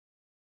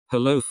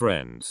Hello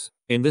friends.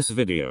 In this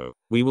video,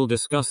 we will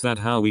discuss that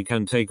how we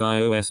can take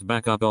iOS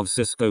backup of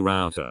Cisco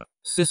router.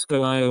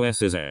 Cisco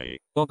iOS is a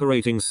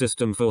operating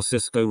system for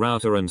Cisco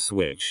router and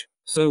switch.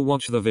 So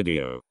watch the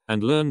video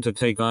and learn to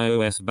take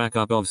iOS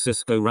backup of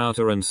Cisco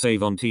router and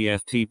save on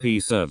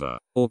TFTP server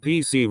or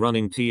PC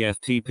running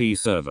TFTP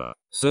server.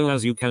 So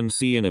as you can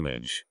see in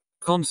image,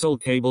 console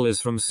cable is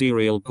from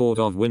serial port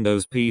of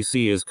Windows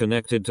PC is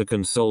connected to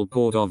console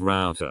port of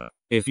router.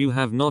 If you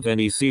have not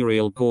any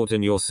serial port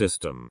in your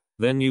system,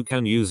 then you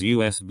can use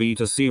USB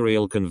to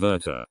serial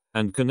converter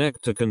and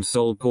connect to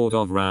console port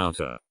of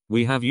router.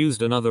 We have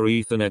used another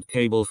Ethernet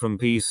cable from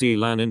PC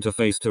LAN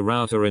interface to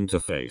router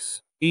interface.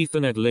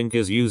 Ethernet link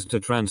is used to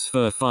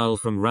transfer file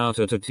from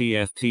router to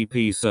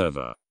TFTP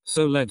server.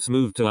 So let's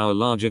move to our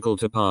logical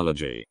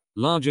topology.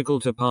 Logical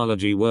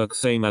topology works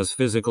same as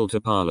physical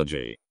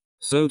topology.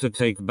 So to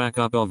take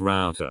backup of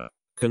router,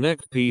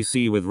 connect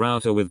PC with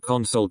router with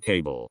console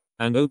cable,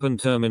 and open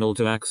terminal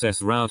to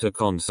access router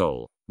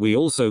console. We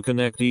also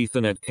connect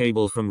Ethernet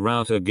cable from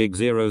router gig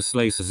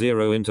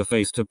 0/0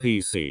 interface to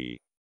PC.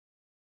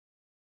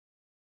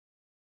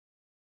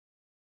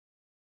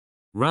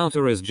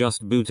 Router is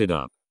just booted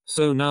up.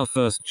 So now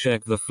first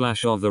check the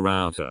flash of the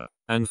router,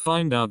 and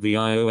find out the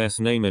iOS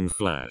name in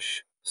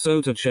flash.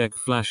 So to check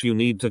flash you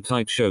need to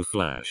type show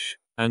flash,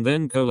 and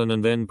then colon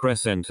and then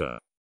press enter.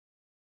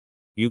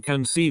 You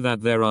can see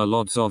that there are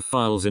lots of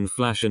files in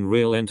flash in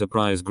real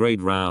enterprise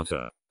grade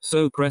router.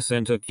 So press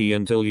enter key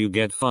until you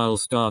get file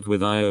start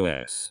with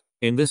iOS.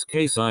 In this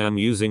case I am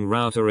using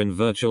router in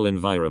virtual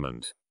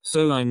environment.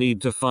 So I need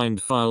to find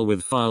file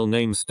with file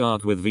name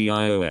start with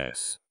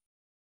vios.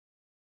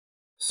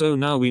 So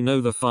now we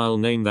know the file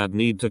name that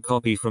need to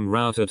copy from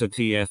router to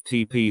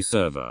TFTP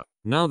server.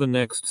 Now the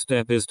next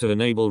step is to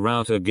enable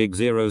router gig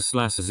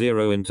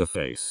 0/0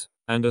 interface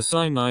and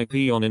assign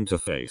IP on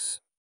interface.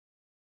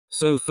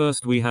 So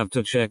first we have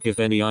to check if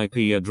any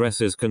IP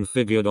address is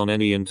configured on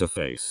any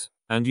interface.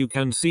 And you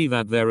can see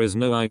that there is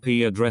no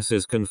IP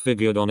addresses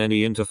configured on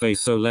any interface,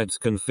 so let's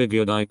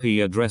configure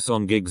IP address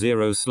on gig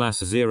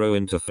 0/0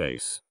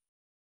 interface.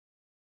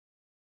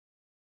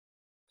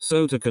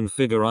 So to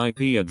configure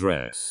IP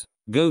address,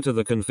 go to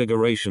the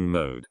configuration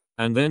mode,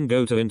 and then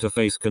go to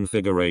interface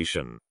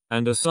configuration,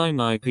 and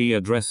assign IP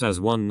address as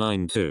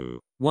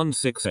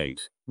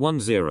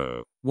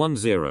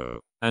 192.168.10.10,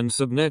 and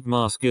subnet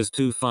mask is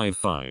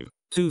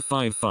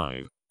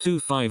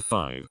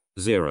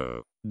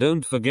 255.255.255.0.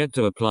 Don't forget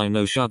to apply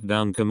no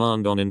shutdown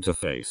command on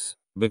interface,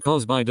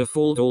 because by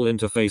default all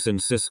interface in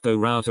Cisco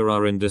router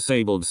are in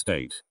disabled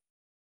state.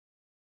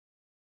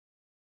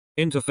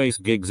 Interface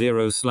gig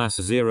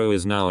 0/0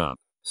 is now up.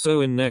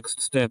 So in next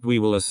step we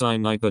will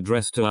assign IP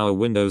address to our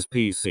Windows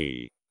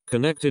PC,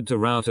 connected to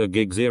router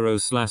gig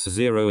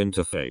 0/0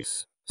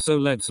 interface. So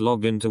let's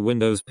log into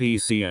Windows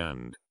PC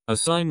and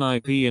assign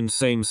IP in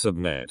same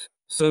subnet,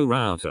 so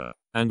router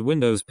and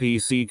Windows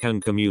PC can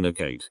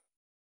communicate.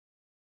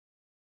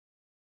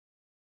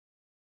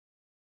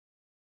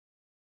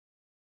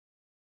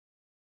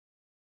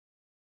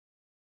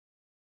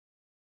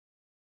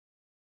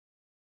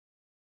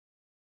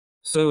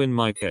 So in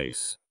my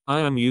case,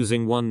 I am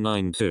using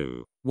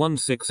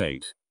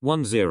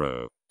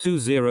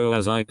 192.168.10.20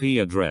 as IP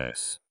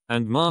address,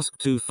 and mask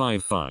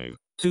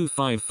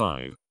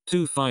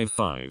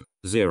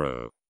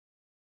 255.255.255.0.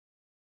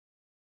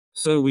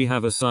 So we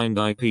have assigned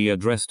IP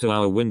address to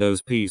our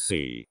Windows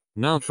PC.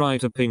 Now try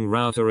to ping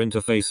router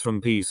interface from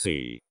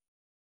PC.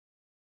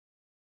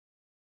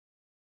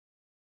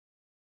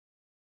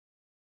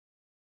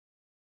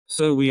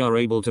 So we are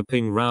able to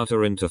ping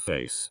router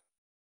interface.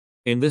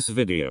 In this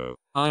video,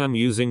 I am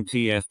using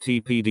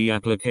TFTPD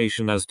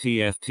application as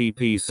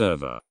TFTP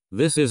server.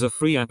 This is a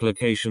free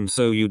application,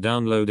 so you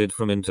download it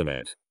from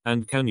internet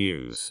and can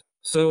use.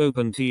 So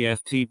open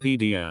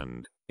TFTPD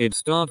and it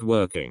start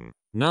working.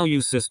 Now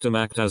use system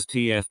act as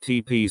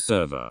TFTP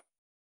server.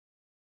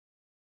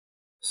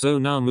 So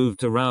now move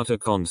to router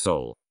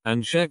console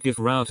and check if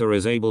router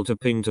is able to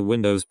ping to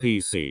Windows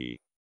PC.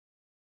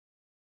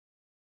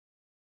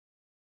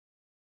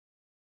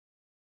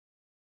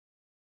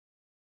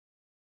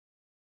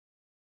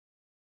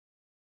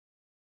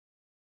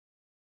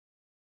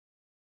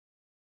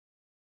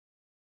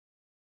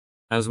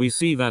 As we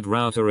see that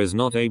router is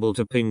not able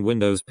to ping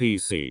Windows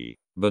PC,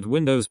 but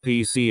Windows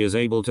PC is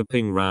able to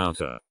ping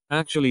router.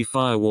 Actually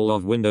firewall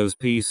of Windows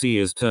PC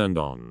is turned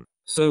on.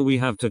 So we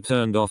have to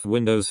turn off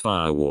Windows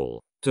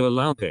firewall to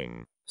allow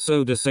ping.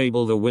 So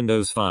disable the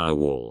Windows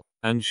firewall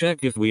and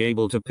check if we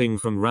able to ping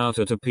from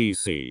router to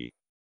PC.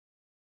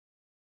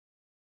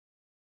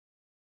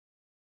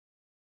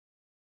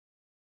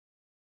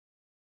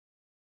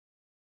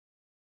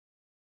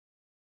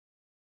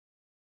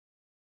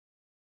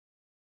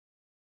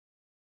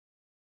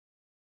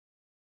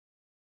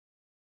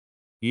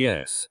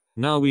 Yes,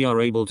 now we are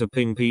able to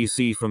ping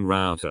PC from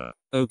router.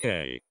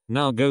 Okay,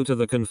 now go to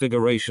the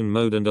configuration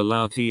mode and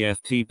allow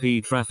TFTP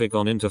traffic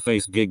on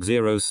interface gig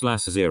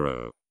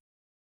 0/0.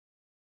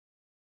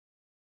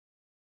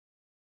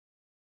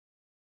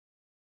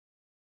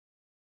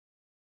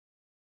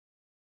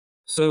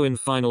 So in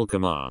final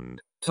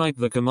command, type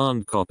the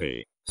command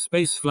copy,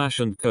 space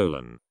flash and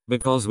colon,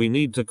 because we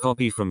need to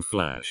copy from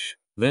flash.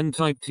 Then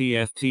type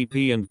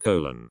TFTP and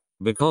colon,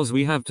 because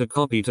we have to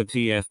copy to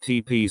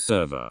TFTP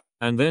server,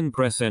 and then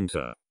press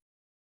enter.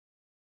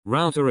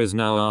 Router is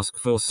now asked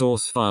for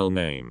source file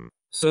name,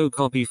 so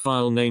copy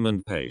file name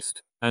and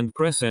paste, and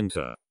press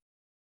enter.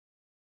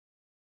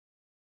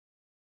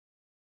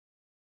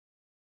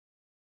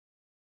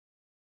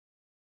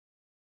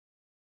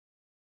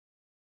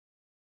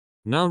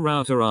 Now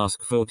router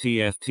asks for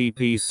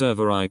TFTP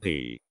server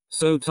IP,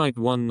 so type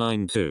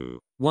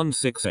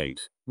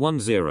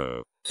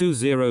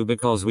 192.168.10.20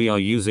 because we are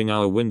using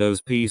our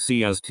Windows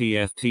PC as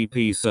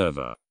TFTP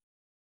server.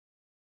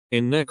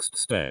 In next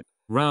step,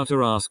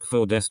 router asks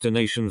for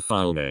destination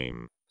file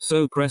name,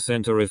 so press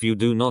enter if you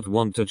do not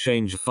want to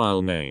change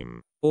file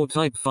name, or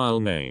type file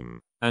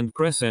name, and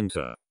press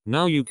enter.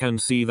 Now you can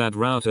see that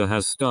router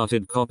has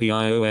started copy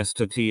iOS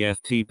to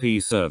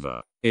TFTP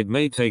server. It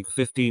may take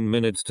 15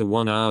 minutes to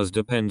 1 hour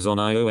depends on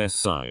iOS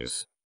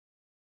size.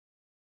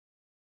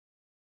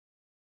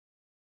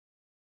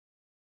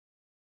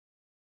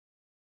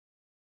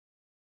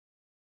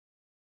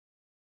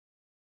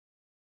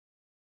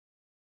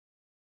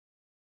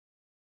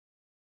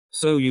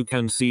 So you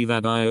can see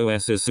that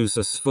iOS is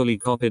successfully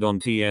copied on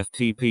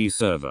TFTP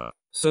server.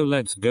 So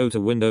let's go to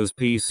Windows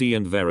PC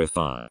and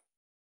verify.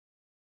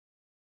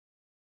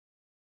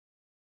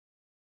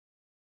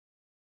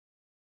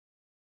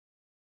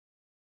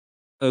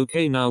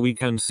 Okay, now we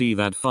can see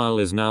that file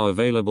is now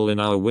available in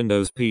our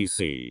Windows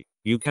PC.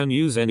 You can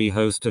use any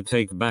host to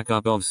take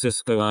backup of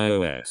Cisco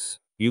iOS.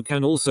 You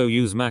can also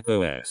use Mac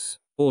OS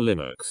or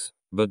Linux,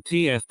 but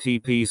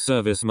TFTP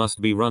service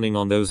must be running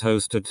on those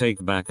hosts to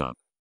take backup.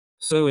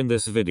 So in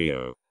this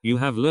video, you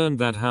have learned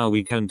that how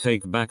we can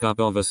take backup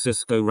of a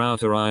Cisco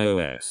router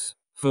iOS.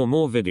 For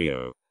more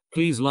video,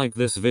 please like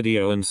this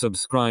video and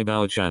subscribe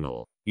our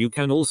channel. You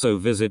can also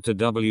visit to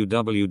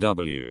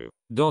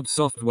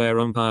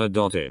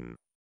www.softwareempire.in.